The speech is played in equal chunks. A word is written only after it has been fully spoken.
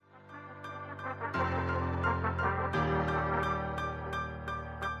We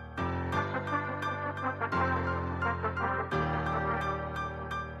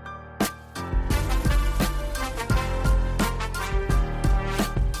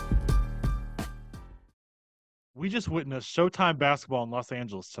just witnessed Showtime basketball in Los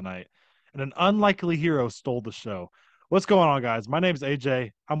Angeles tonight, and an unlikely hero stole the show. What's going on, guys? My name is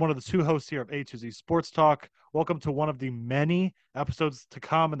AJ. I'm one of the two hosts here of A2Z Sports Talk. Welcome to one of the many episodes to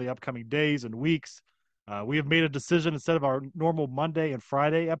come in the upcoming days and weeks. We have made a decision. Instead of our normal Monday and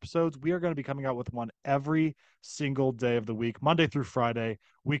Friday episodes, we are going to be coming out with one every single day of the week, Monday through Friday,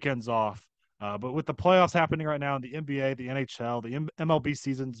 weekends off. But with the playoffs happening right now in the NBA, the NHL, the MLB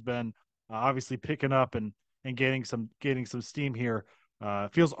season's been obviously picking up and gaining some steam here.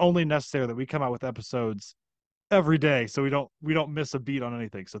 It feels only necessary that we come out with episodes every day so we don't miss a beat on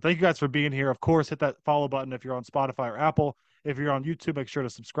anything. So thank you guys for being here. Of course, hit that follow button if you're on Spotify or Apple. If you're on YouTube, make sure to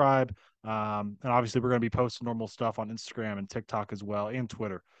subscribe. And obviously, we're going to be posting normal stuff on Instagram and TikTok as well, and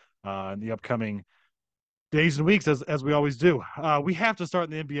Twitter in the upcoming days and weeks, as we always do. We have to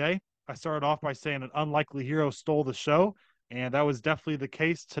start in the NBA. I started off by saying an unlikely hero stole the show, and that was definitely the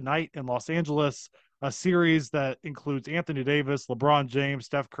case tonight in Los Angeles. A series that includes Anthony Davis, LeBron James,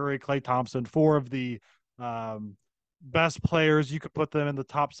 Steph Curry, Klay Thompson, four of the best players. You could put them in the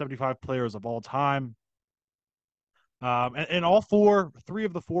top 75 players of all time. And all three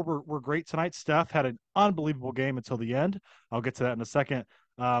of the four were great tonight. Steph had an unbelievable game until the end. I'll get to that in a second.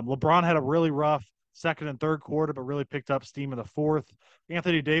 LeBron had a really rough second and third quarter, but really picked up steam in the fourth.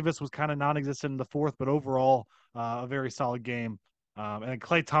 Anthony Davis was kind of non-existent in the fourth, but overall, a very solid game. And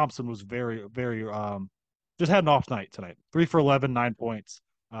Klay Thompson was very, very just had an off night tonight. 3 for 11, 9 points.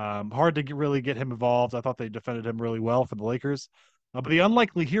 Hard to really get him involved. I thought they defended him really well for the Lakers. But the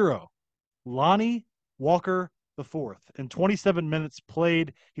unlikely hero, Lonnie Walker the fourth. In 27 minutes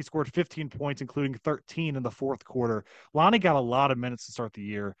played, he scored 15 points, including 13 in the fourth quarter. Lonnie got a lot of minutes to start the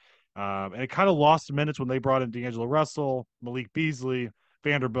year. And it kind of lost minutes when they brought in D'Angelo Russell, Malik Beasley,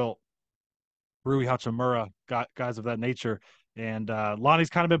 Vanderbilt, Rui Hachimura, guys of that nature. And Lonnie's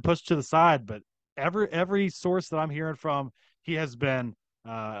kind of been pushed to the side, but every source that I'm hearing from, he has been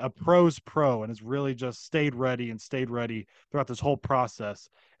a pro's pro and has really just stayed ready throughout this whole process.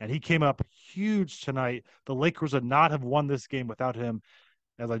 And he came up huge tonight. The Lakers would not have won this game without him.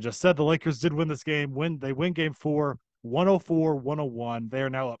 As I just said, the Lakers did win this game. They win game 4, 104-101. They are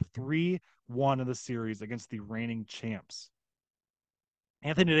now up 3-1 in the series against the reigning champs.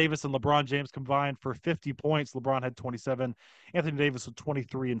 Anthony Davis and LeBron James combined for 50 points. LeBron had 27. Anthony Davis with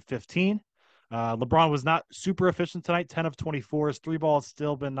 23 and 15. LeBron was not super efficient tonight, 10 of 24. His three ball has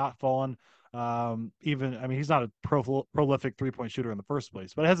still been not falling. He's not a prolific three-point shooter in the first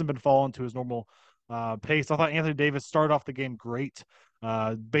place, but it hasn't been falling to his normal pace. I thought Anthony Davis started off the game great.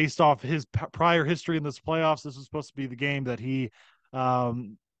 Based off his prior history in this playoffs, this was supposed to be the game that he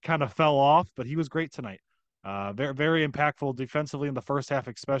kind of fell off, but he was great tonight. Very, very impactful defensively in the first half,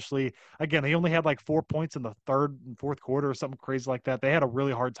 especially. Again, they only had like 4 points in the third and fourth quarter or something crazy like that. They had a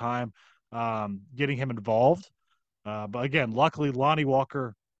really hard time getting him involved. But again, luckily, Lonnie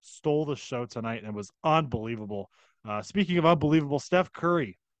Walker stole the show tonight and was unbelievable. Speaking of unbelievable, Steph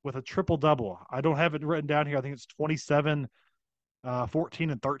Curry with a triple-double. I don't have it written down here. I think it's 27, 14,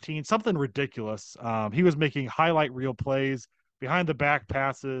 and 13, something ridiculous. He was making highlight reel plays, behind-the-back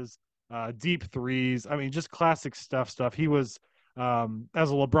passes, deep threes. I mean, just classic stuff. He was,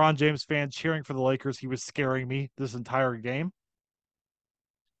 as a LeBron James fan cheering for the Lakers, he was scaring me this entire game.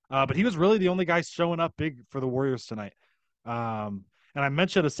 But he was really the only guy showing up big for the Warriors tonight. And I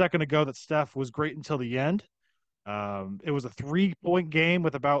mentioned a second ago that Steph was great until the end. It was a 3-point game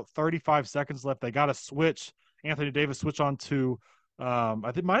with about 35 seconds left. They got a switch. Anthony Davis switched on to, I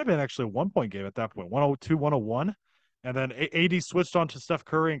think it might have been actually a 1-point game at that point, 102, 101. And then AD switched on to Steph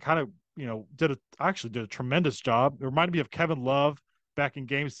Curry and kind of, did a tremendous job. It reminded me of Kevin Love back in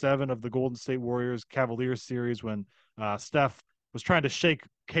Game 7 of the Golden State Warriors Cavaliers series when Steph was trying to shake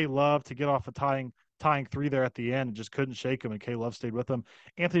K Love to get off a tying three there at the end and just couldn't shake him, and K Love stayed with him.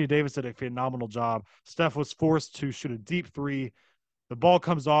 Anthony Davis did a phenomenal job. Steph was forced to shoot a deep three. The ball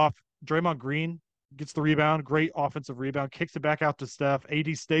comes off. Draymond Green gets the rebound. Great offensive rebound. Kicks it back out to Steph.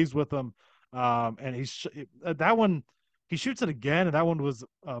 AD stays with him. And that one, he shoots it again, and that one was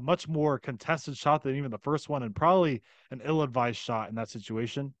a much more contested shot than even the first one, and probably an ill-advised shot in that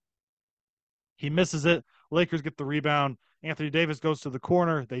situation. He misses it. Lakers get the rebound. Anthony Davis goes to the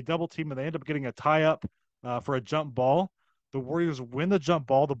corner. They double team, and they end up getting a tie-up for a jump ball. The Warriors win the jump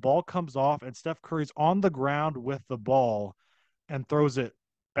ball. The ball comes off, and Steph Curry's on the ground with the ball and throws it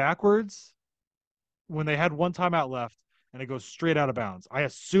backwards when they had one timeout left. and it goes straight out of bounds. I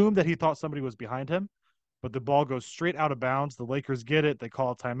assume that he thought somebody was behind him, but the ball goes straight out of bounds. The Lakers get it. They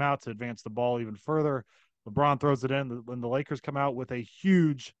call a timeout to advance the ball even further. LeBron throws it in. When the Lakers come out with a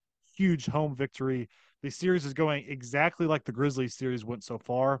huge, huge home victory, the series is going exactly like the Grizzlies series went so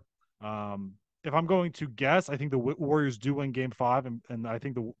far. If I'm going to guess, I think the Warriors do win game 5, and I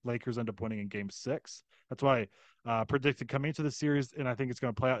think the Lakers end up winning in game 6. That's why I predicted coming into the series, and I think it's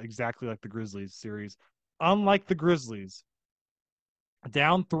going to play out exactly like the Grizzlies series. Unlike the Grizzlies,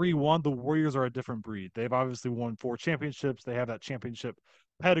 down 3-1, the Warriors are a different breed. They've obviously won 4 championships. They have that championship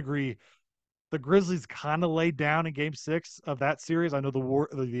pedigree. The Grizzlies kind of laid down in game 6 of that series. I know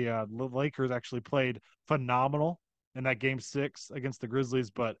the Lakers actually played phenomenal in that game 6 against the Grizzlies,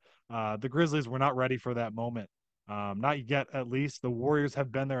 but the Grizzlies were not ready for that moment. Not yet, at least. The Warriors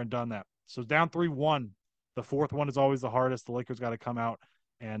have been there and done that. So down 3-1, the fourth one is always the hardest. The Lakers got to come out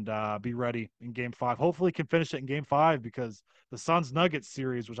and be ready in game 5. Hopefully can finish it in game 5, because the Suns Nuggets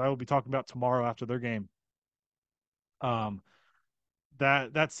series, which I will be talking about tomorrow after their game,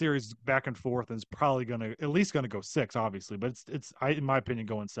 that series back and forth is probably going to at least going to go 6, obviously, but it's in my opinion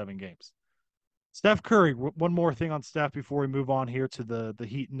going 7 games. Steph Curry, one more thing on Steph before we move on here to the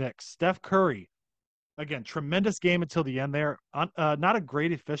Heat Knicks. Steph Curry, again, tremendous game until the end there. Not a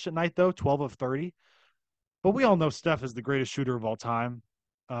great efficient night though, 12 of 30. But we all know Steph is the greatest shooter of all time.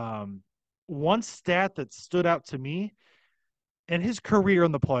 One stat that stood out to me in his career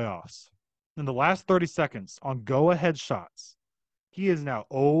in the playoffs, in the last 30 seconds on go-ahead shots, he is now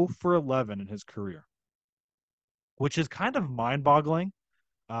 0 for 11 in his career, which is kind of mind-boggling.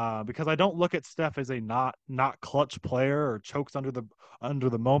 Because I don't look at Steph as a not clutch player or chokes under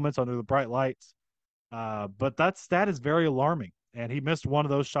the moments, under the bright lights. But that stat is very alarming, and he missed one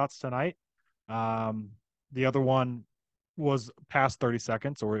of those shots tonight. The other one was past 30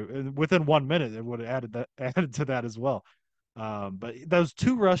 seconds, or within 1 minute, it would have added to that as well. But those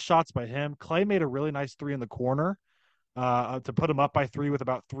 2 rush shots by him, Clay made a really nice 3 in the corner to put him up by 3 with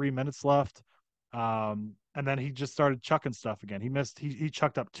about 3 minutes left. And then he just started chucking stuff again. He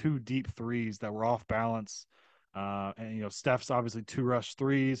chucked up 2 deep threes that were off balance. And Steph's obviously 2 rush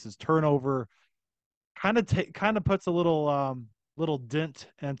threes. His turnover kind of puts a little dent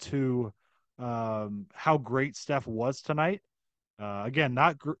into how great Steph was tonight. Again,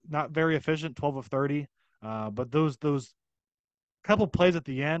 not very efficient, 12 of 30. But those couple plays at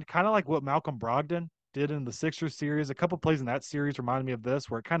the end, kind of like what Malcolm Brogdon did in the Sixers series. A couple plays in that series reminded me of this,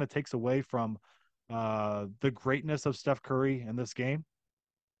 where it kind of takes away from the greatness of Steph Curry in this game.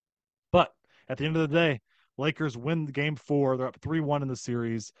 But at the end of the day, Lakers win game 4. They're up 3-1 in the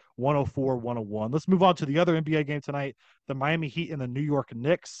series, 104-101. Let's move on to the other NBA game tonight, the Miami Heat and the New York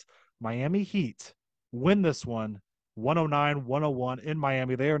Knicks. Miami Heat win this one, 109-101 in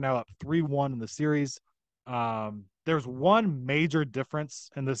Miami. They are now up 3-1 in the series. There's one major difference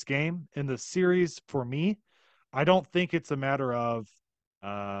in this game, in this series for me. I don't think it's a matter of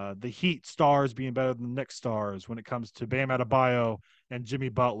the Heat stars being better than the Knicks stars when it comes to Bam Adebayo and Jimmy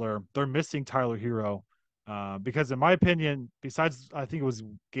Butler. They're missing Tyler Hero because, in my opinion, besides I think it was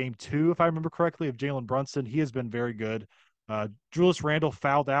game 2, if I remember correctly, of Jalen Brunson, he has been very good. Julius Randle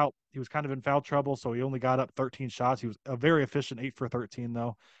fouled out. He was kind of in foul trouble, so he only got up 13 shots. He was a very efficient 8 for 13,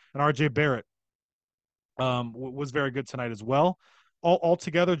 though. And R.J. Barrett was very good tonight as well.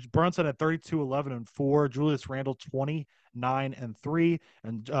 Altogether, Brunson at 32, 11, and 4. Julius Randle 29 and 3,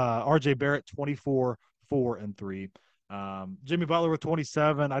 and R.J. Barrett 24, 4 and 3. Jimmy Butler with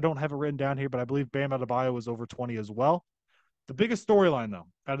 27. I don't have it written down here, but I believe Bam Adebayo was over 20 as well. The biggest storyline, though,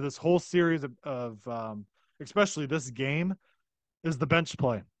 out of this whole series of especially this game, is the bench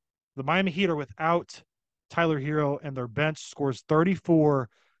play. The Miami Heat are without Tyler Hero, and their bench scores 34.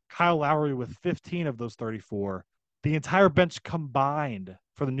 Kyle Lowry with 15 of those 34. The entire bench combined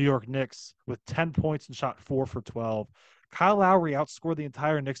for the New York Knicks with 10 points and shot 4 for 12. Kyle Lowry outscored the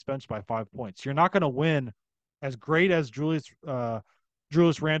entire Knicks bench by 5 points. You're not going to win as great as Julius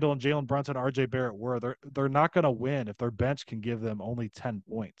Randle and Jalen Brunson and R.J. Barrett were. They're not going to win if their bench can give them only 10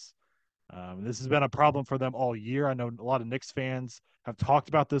 points. This has been a problem for them all year. I know a lot of Knicks fans have talked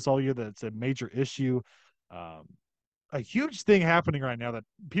about this all year, that it's a major issue. A huge thing happening right now that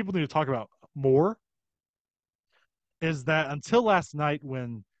people need to talk about more is that until last night,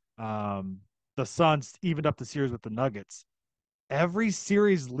 when the Suns evened up the series with the Nuggets, every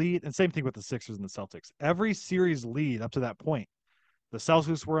series lead, and same thing with the Sixers and the Celtics, every series lead up to that point, the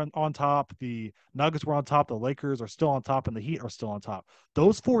Celtics were on top, the Nuggets were on top, the Lakers are still on top, and the Heat are still on top.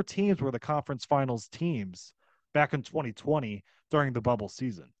 Those 4 teams were the conference finals teams back in 2020 during the bubble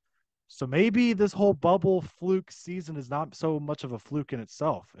season. So maybe this whole bubble fluke season is not so much of a fluke in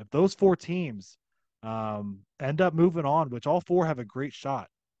itself. If those 4 teams end up moving on, which all four have a great shot.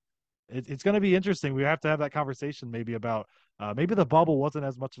 It's going to be interesting. We have to have that conversation maybe about maybe the bubble wasn't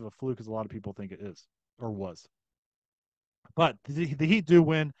as much of a fluke as a lot of people think it is or was. But the Heat do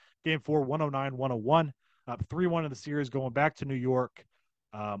win game four, 109-101, up 3-1 in the series, going back to New York.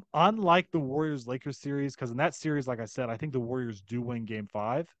 Unlike the Warriors Lakers series, because in that series, like I said, I think the Warriors do win game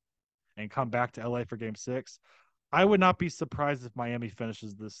five and come back to LA for game six. I would not be surprised if Miami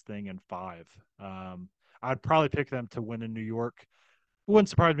finishes this thing in five. I'd probably pick them to win in New York. It wouldn't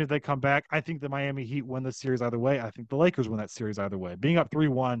surprise me if they come back. I think the Miami Heat win the series either way. I think the Lakers win that series either way. Being up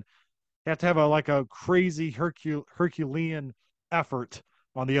 3-1, you have to have a crazy Herculean effort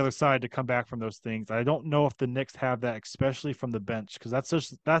on the other side to come back from those things. I don't know if the Knicks have that, especially from the bench, because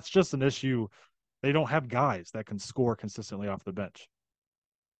that's just an issue. They don't have guys that can score consistently off the bench.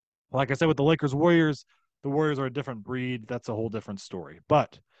 Like I said, with the Lakers Warriors, the Warriors are a different breed. That's a whole different story.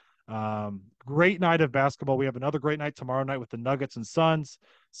 But great night of basketball. We have another great night tomorrow night with the Nuggets and Suns,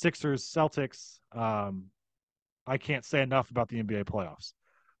 Sixers, Celtics. I can't say enough about the NBA playoffs.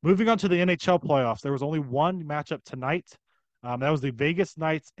 Moving on to the NHL playoffs, there was only one matchup tonight. That was the Vegas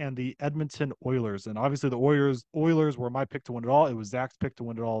Knights and the Edmonton Oilers. And obviously the Oilers were my pick to win it all. It was Zach's pick to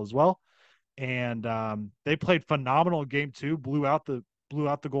win it all as well. And they played phenomenal in game two, blew out the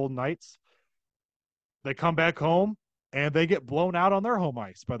Golden Knights. They come back home and they get blown out on their home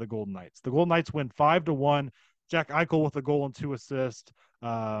ice by the Golden Knights. The Golden Knights win 5-1. Jack Eichel with a goal and 2 assists.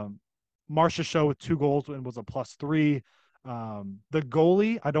 Marcia Show with 2 goals and was a +3. The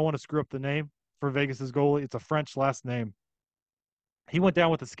goalie, I don't want to screw up the name for Vegas's goalie. It's a French last name. He went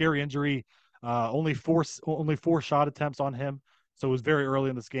down with a scary injury. Only four shot attempts on him, so it was very early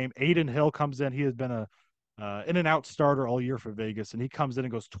in this game. Aiden Hill comes in. He has been a in and out starter all year for Vegas, and he comes in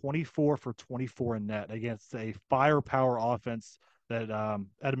and goes 24 for 24 in net against a firepower offense that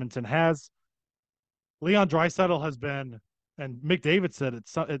Edmonton has. Leon Draisaitl has been, and McDavid said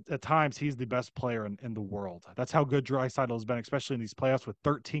at times he's the best player in the world. That's how good Draisaitl has been, especially in these playoffs with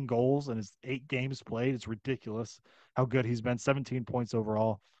 13 goals and his 8 games played. It's ridiculous how good he's been, 17 points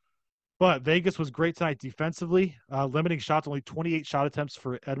overall. But Vegas was great tonight defensively, limiting shots, only 28 shot attempts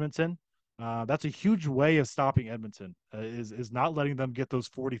for Edmonton. That's a huge way of stopping Edmonton, is not letting them get those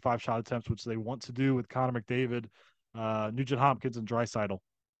 45 shot attempts, which they want to do with Connor McDavid, Nugent Hopkins, and Draisaitl.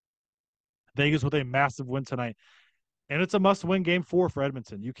 Vegas with a massive win tonight. And it's a must-win game four for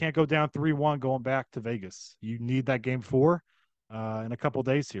Edmonton. You can't go down 3-1 going back to Vegas. You need that game four in a couple of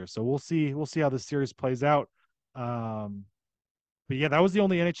days here. So we'll see. We'll see how this series plays out. But yeah, that was the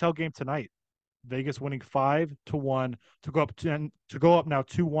only NHL game tonight. Vegas winning 5-1 to go up now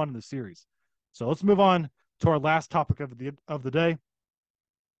 2-1 in the series. So let's move on to our last topic of the day,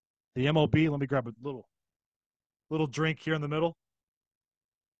 the MLB. Let me grab a little drink here in the middle.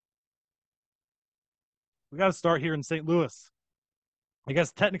 We got to start here in St. Louis. I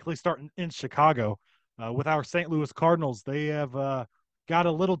guess technically starting in Chicago with our St. Louis Cardinals. They have got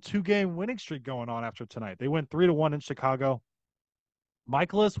a little 2-game winning streak going on after tonight. They went 3-1 in Chicago.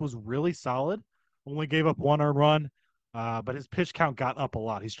 Michaelis was really solid. Only gave up 1 earned run, but his pitch count got up a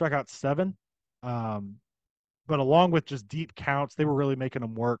lot. He struck out 7. But along with just deep counts, they were really making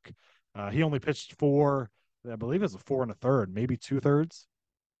him work. He only pitched 4, I believe it was a 4 1/3, maybe 2/3.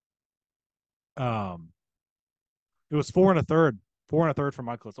 It was 4 1/3, 4 1/3 for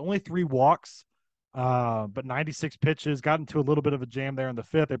Michaelis. Only 3 walks, but 96 pitches. Got into a little bit of a jam there in the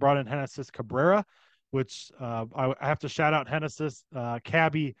 5th. They brought in Genesis Cabrera, which I have to shout out Genesis.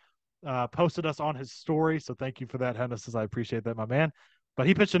 Cabby posted us on his story, so thank you for that, Genesis. I appreciate that, my man. But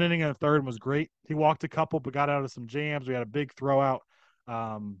he pitched an inning in the 3rd and was great. He walked a couple, but got out of some jams. We had a big throw out,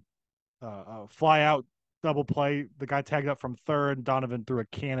 fly out double play. The guy tagged up from 3rd, and Donovan threw a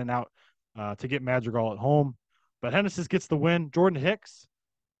cannon out to get Madrigal at home. But Genesis gets the win. Jordan Hicks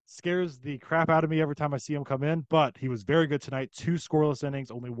scares the crap out of me every time I see him come in, but he was very good tonight. 2 scoreless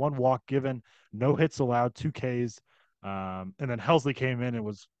innings, only 1 walk given, no hits allowed, 2 Ks. And then Helsley came in and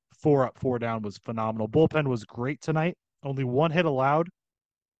was 4 up, 4 down, was phenomenal. Bullpen was great tonight. Only 1 hit allowed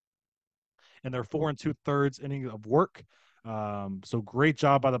in their 4 2/3 inning of work. So great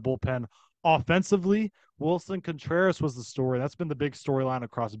job by the bullpen. Offensively, Wilson Contreras was the story. That's been the big storyline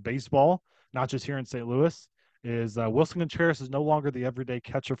across baseball, not just here in St. Louis. Is Wilson Contreras is no longer the everyday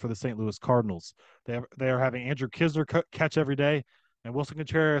catcher for the St. Louis Cardinals. They are having Andrew Kisner catch every day, and Wilson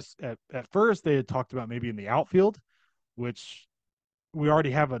Contreras at first they had talked about maybe in the outfield, which we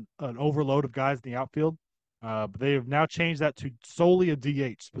already have an overload of guys in the outfield. But they have now changed that to solely a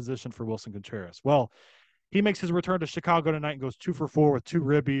DH position for Wilson Contreras. Well, he makes his return to Chicago tonight and goes 2 for 4 with 2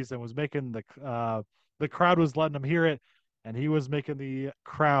 ribbies and was making the crowd was letting him hear it, and he was making the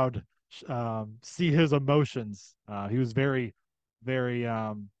crowd see his emotions. He was very, very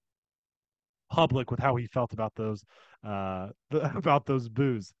public with how he felt about those about those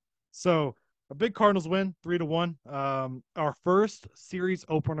boos. So a big Cardinals win, 3-1. Our first series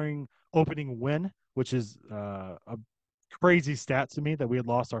opening win, which is a crazy stat to me that we had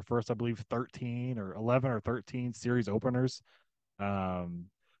lost our first, I believe, 13 or 11 or 13 series openers. Um,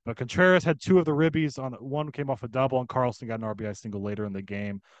 but Contreras had two of the ribbies on one came off a double, and Carlson got an RBI single later in the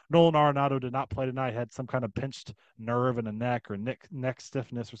game. Nolan Arenado did not play tonight; had some kind of pinched nerve in the neck or neck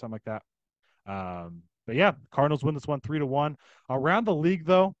stiffness or something like that. But yeah, Cardinals win this one 3-1. Around the league,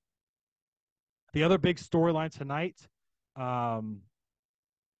 though, the other big storyline tonight. Um,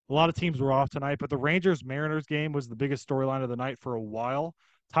 a lot of teams were off tonight, but the Rangers Mariners game was the biggest storyline of the night for a while.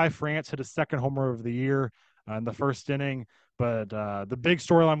 Ty France hit his second homer of the year in the first inning, but the big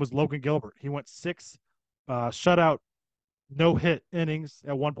storyline was Logan Gilbert. He went six shutout, no hit innings.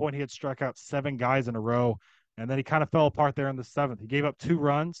 At one point, he had struck out seven guys in a row, and then he kind of fell apart there in the seventh. He gave up two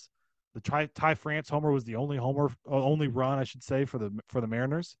runs. The Ty France homer was the only run I should say for the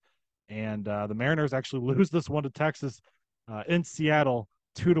Mariners, and the Mariners actually lose this one to Texas in Seattle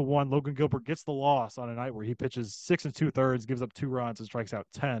 2-1. Logan Gilbert gets the loss on a night where he pitches 6 2/3, gives up two runs, and strikes out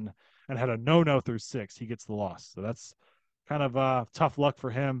 10, and had a no through six. He gets the loss, so that's kind of tough luck for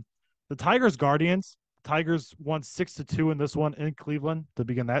him. The Tigers Guardians. Tigers won 6-2 in this one in Cleveland to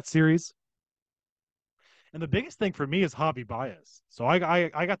begin that series. And the biggest thing for me is Javi Baez. So I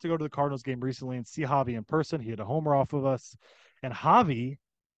got to go to the Cardinals game recently and see Javi in person. He had a homer off of us. And Javi,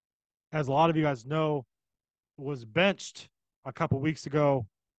 as a lot of you guys know, was benched a couple weeks ago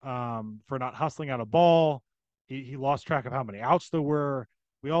for not hustling out a ball. He lost track of how many outs there were.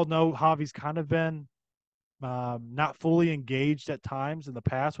 We all know Javi's kind of been not fully engaged at times in the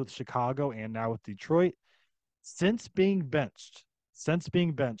past with Chicago and now with Detroit. Since being benched,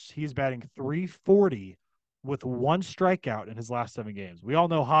 he's batting 340 with one strikeout in his last 7 games. We all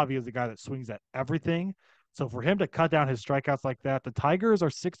know Javi is the guy that swings at everything. So for him to cut down his strikeouts like that, the Tigers are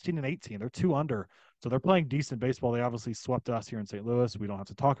 16-18. They're two under. So they're playing decent baseball. They obviously swept us here in St. Louis. We don't have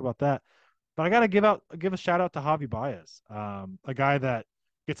to talk about that. But I got to give a shout out to Javi Baez, a guy that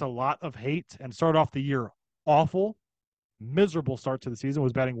gets a lot of hate and started off the year awful, miserable start to the season,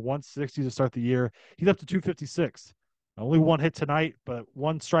 was batting 160 to start the year. He's up to 256. Only one hit tonight, but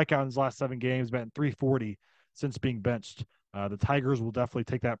one strikeout in his last 7 games, batting 340 since being benched. The Tigers will definitely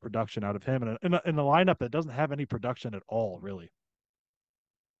take that production out of him in a lineup that doesn't have any production at all, really.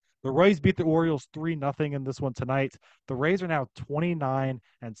 The Rays beat the Orioles 3-0 in this one tonight. The Rays are now 29-7.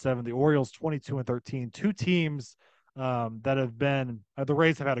 The Orioles 22-13. Two teams that have been the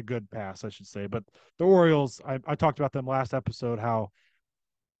Rays have had a good pass, I should say, but the Orioles, I talked about them last episode, how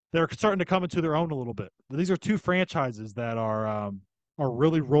they're starting to come into their own a little bit. These are two franchises that are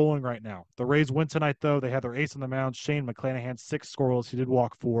really rolling right now. The Rays win tonight, though. They had their ace on the mound, Shane McClanahan, 6 scoreless. He did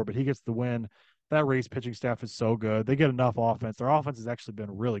walk 4, but he gets the win. That Rays pitching staff is so good. They get enough offense. Their offense has actually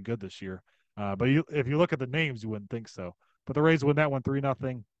been really good this year. But if you look at the names, you wouldn't think so. But the Rays win that one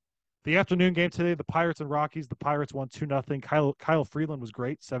 3-0. The afternoon game today, the Pirates and Rockies. The Pirates won 2-0. Kyle Freeland was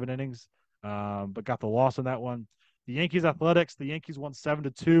great, 7 innings, but got the loss in that one. The Yankees Athletics. The Yankees won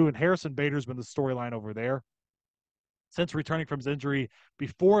 7-2, and Harrison Bader's been the storyline over there. Since returning from his injury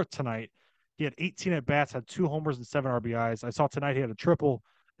before tonight, he had 18 at bats, had 2 homers and 7 RBIs. I saw tonight he had a triple,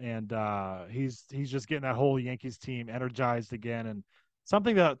 and he's just getting that whole Yankees team energized again. And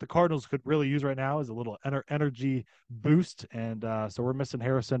something that the Cardinals could really use right now is a little energy boost. And so we're missing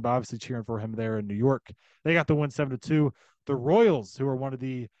Harrison, but obviously cheering for him there in New York. They got the win 7-2. The Royals, who are one of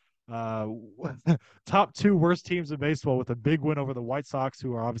the uh, top 2 worst teams in baseball, with a big win over the White Sox,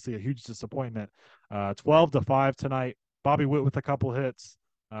 who are obviously a huge disappointment. 12-5 tonight. Bobby Witt with a couple hits.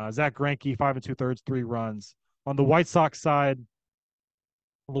 Zach Greinke, 5 2/3, 3 runs. On the White Sox side,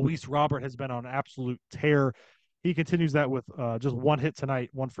 Luis Robert has been on an absolute tear. He continues that with just 1 hit tonight,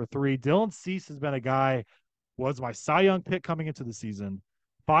 1 for 3. Dylan Cease has been a guy, was my Cy Young pick coming into the season.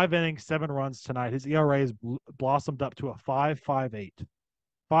 5 innings, 7 runs tonight. His ERA has blossomed up to a 5.58.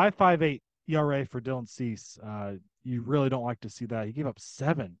 5.58 ERA for Dylan Cease. You really don't like to see that. He gave up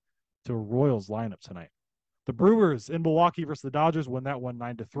 7 to a Royals lineup tonight. The Brewers in Milwaukee versus the Dodgers win that one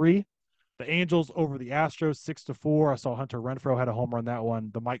 9-3. The Angels over the Astros 6-4. I saw Hunter Renfroe had a homer on that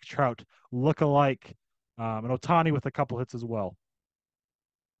one. The Mike Trout look-alike, and Ohtani with a couple hits as well.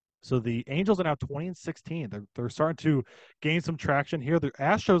 So the Angels are now 20-16. They're starting to gain some traction here. The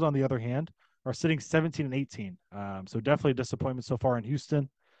Astros, on the other hand, are sitting 17-18. So definitely a disappointment so far in Houston.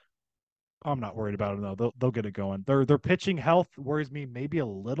 I'm not worried about it, though. They'll get it going. Their pitching health worries me maybe a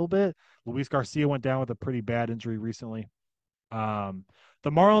little bit. Luis Garcia went down with a pretty bad injury recently. Um, the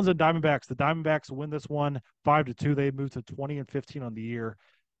Marlins and Diamondbacks. The Diamondbacks win this one 5-2. They moved to 20-15 on the year.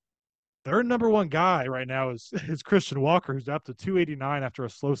 Their number one guy right now is Christian Walker, who's up to 289 after a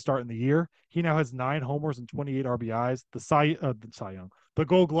slow start in the year. He now has 9 homers and 28 RBIs. The Cy Young, the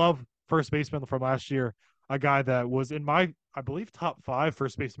Gold Glove first baseman from last year, a guy that was in my, I believe, top five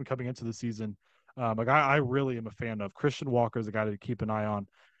first baseman coming into the season. A guy I really am a fan of. Christian Walker is a guy to keep an eye on.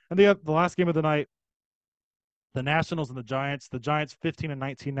 And the last game of the night, the Nationals and the Giants. The Giants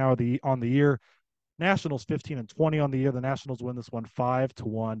 15-19 now on the year. Nationals 15-20 on the year. The Nationals win this one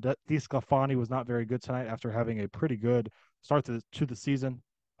 5-1. DeSclafani was not very good tonight after having a pretty good start to the season.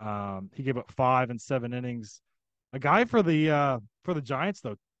 He gave up 5 and 7 innings. A guy for the Giants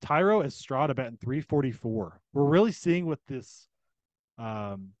though, Tyro Estrada batting 344. We're really seeing with this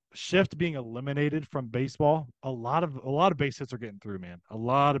shift being eliminated from baseball, a lot of base hits are getting through, man. A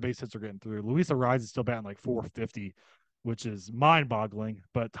lot of base hits are getting through. Luis Arraez is still batting like 450, which is mind-boggling.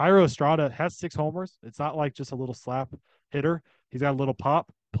 But Tyro Estrada has 6 homers. It's not like just a little slap hitter. He's got a little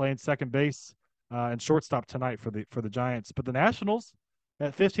pop playing second base and shortstop tonight for the Giants. But the Nationals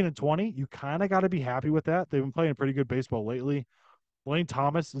at 15-20, you kind of got to be happy with that. They've been playing pretty good baseball lately. Lane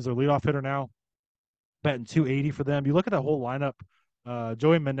Thomas is their leadoff hitter now, batting 280 for them. You look at that whole lineup.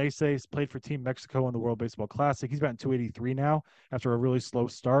 Joey Meneses played for Team Mexico in the World Baseball Classic. He's batting 283 now after a really slow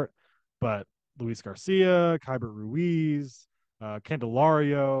start. But Luis Garcia, Kyber Ruiz,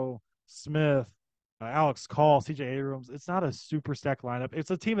 Candelario, Smith, Alex Call, CJ Abrams. It's not a super stacked lineup.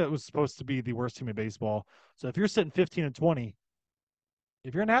 It's a team that was supposed to be the worst team in baseball. So if you're sitting 15-20,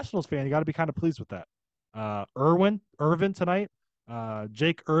 if you're a Nationals fan, you got to be kind of pleased with that. Irvin tonight.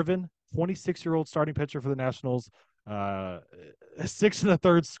 Jake Irvin, 26-year-old starting pitcher for the Nationals. 6 1/3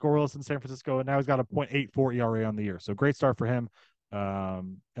 scoreless in San Francisco, and now he's got a .84 ERA on the year. So great start for him.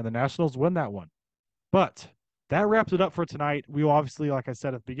 And the Nationals win that one. But that wraps it up for tonight. We will obviously, like I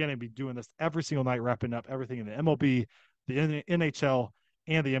said at the beginning, be doing this every single night, wrapping up everything in the MLB, the NHL,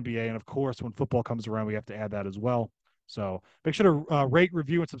 and the NBA. And of course, when football comes around, we have to add that as well. So make sure to rate,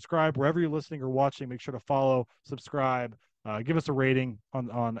 review, and subscribe wherever you're listening or watching. Make sure to follow, subscribe, give us a rating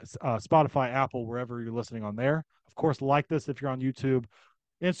on Spotify, Apple, wherever you're listening on there. Of course, like this if you're on YouTube.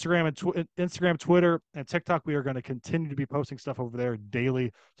 Instagram, Twitter, and TikTok. We are going to continue to be posting stuff over there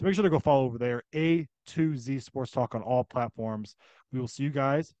daily. So make sure to go follow over there. A to Z Sports Talk on all platforms. We will see you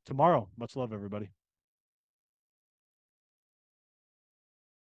guys tomorrow. Much love, everybody.